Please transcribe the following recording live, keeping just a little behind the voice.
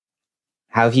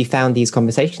How have you found these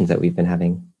conversations that we've been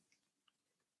having?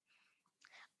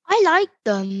 I like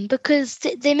them because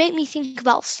they make me think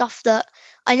about stuff that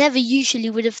I never usually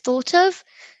would have thought of.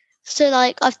 So,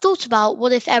 like, I've thought about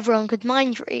what if everyone could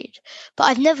mind read, but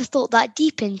I've never thought that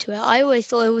deep into it. I always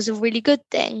thought it was a really good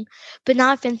thing, but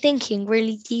now I've been thinking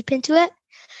really deep into it.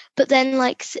 But then,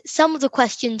 like, some of the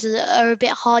questions are a bit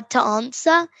hard to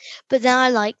answer, but then I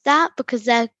like that because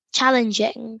they're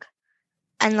challenging.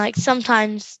 And, like,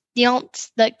 sometimes the answer,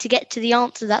 like, to get to the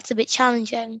answer, that's a bit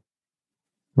challenging.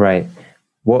 Right.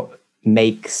 What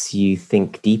makes you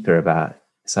think deeper about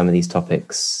some of these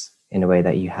topics in a way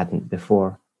that you hadn't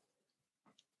before?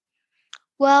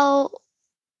 Well,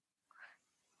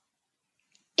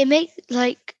 it makes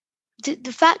like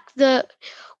the fact that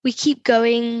we keep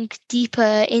going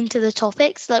deeper into the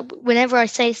topics, like whenever I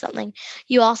say something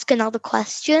you ask another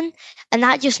question, and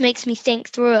that just makes me think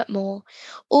through it more.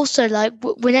 Also, like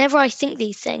whenever I think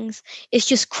these things, it's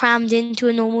just crammed into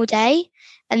a normal day,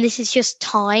 and this is just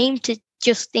time to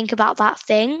just think about that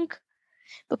thing,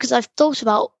 because I've thought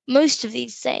about most of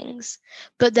these things,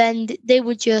 but then they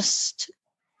would just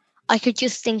I could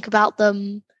just think about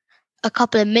them a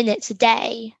couple of minutes a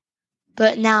day,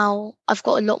 but now I've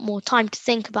got a lot more time to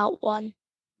think about one.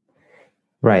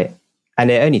 Right. And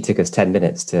it only took us 10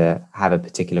 minutes to have a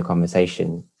particular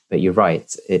conversation. But you're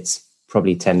right. It's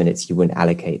probably 10 minutes you wouldn't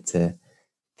allocate to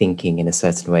thinking in a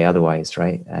certain way otherwise,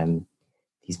 right?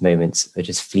 These moments are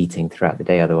just fleeting throughout the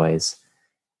day otherwise.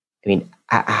 I mean,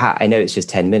 I know it's just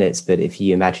 10 minutes, but if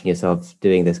you imagine yourself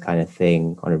doing this kind of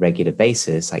thing on a regular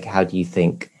basis, like how do you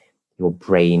think your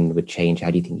brain would change? How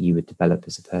do you think you would develop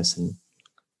as a person?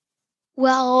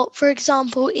 Well, for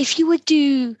example, if you would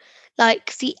do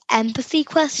like the empathy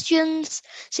questions,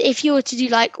 so if you were to do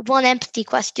like one empathy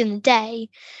question a day,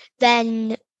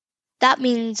 then that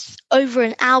means over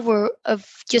an hour of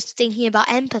just thinking about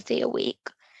empathy a week.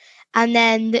 And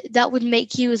then that would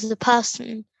make you as a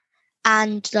person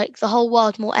and like the whole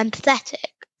world more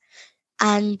empathetic.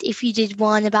 And if you did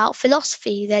one about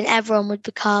philosophy, then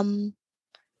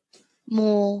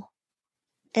more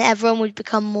everyone would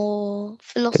become more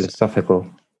Philosophical.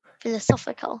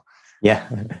 philosophical. Yeah,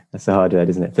 that's a hard word,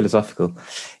 isn't it? Philosophical.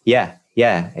 Yeah,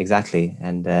 yeah, exactly.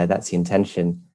 And that's the intention.